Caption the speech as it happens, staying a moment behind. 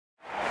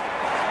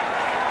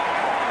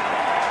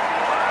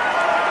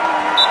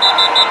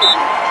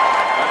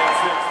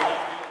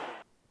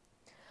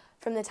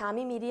From the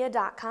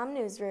TommyMedia.com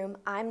newsroom,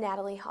 I'm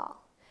Natalie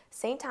Hall.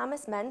 St.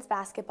 Thomas men's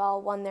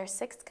basketball won their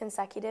 6th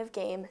consecutive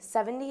game,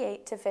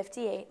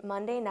 78-58,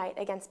 Monday night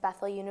against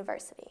Bethel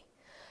University.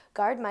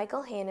 Guard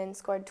Michael Hannon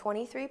scored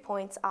 23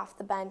 points off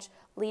the bench,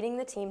 leading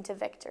the team to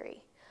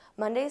victory.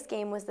 Monday's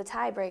game was the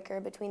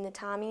tiebreaker between the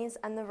Tommies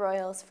and the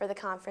Royals for the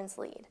conference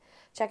lead.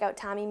 Check out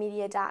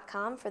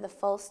TommyMedia.com for the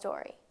full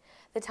story.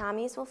 The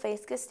Tommies will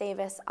face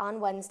Gustavus on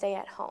Wednesday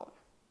at home.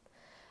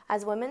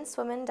 As women's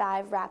swim and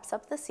dive wraps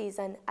up the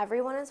season,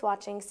 everyone is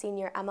watching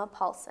senior Emma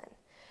Paulson.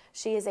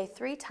 She is a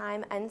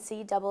 3-time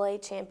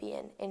NCAA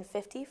champion in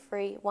 50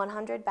 free,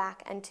 100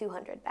 back, and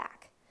 200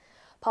 back.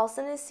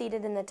 Paulson is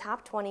seeded in the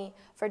top 20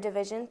 for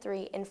Division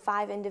III in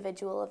 5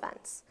 individual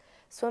events.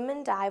 Swim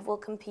and dive will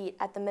compete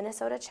at the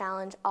Minnesota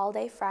Challenge all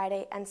day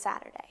Friday and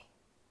Saturday.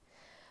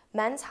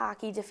 Men's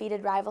hockey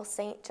defeated rival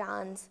St.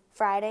 John's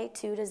Friday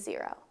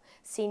 2-0.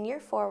 Senior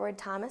forward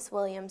Thomas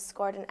Williams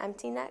scored an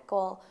empty net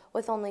goal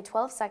with only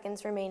 12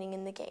 seconds remaining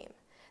in the game.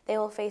 They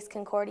will face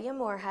Concordia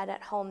Moorhead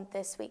at home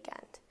this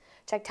weekend.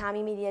 Check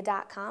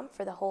TommyMedia.com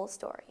for the whole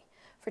story.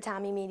 For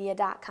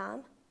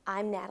TommyMedia.com,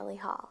 I'm Natalie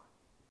Hall.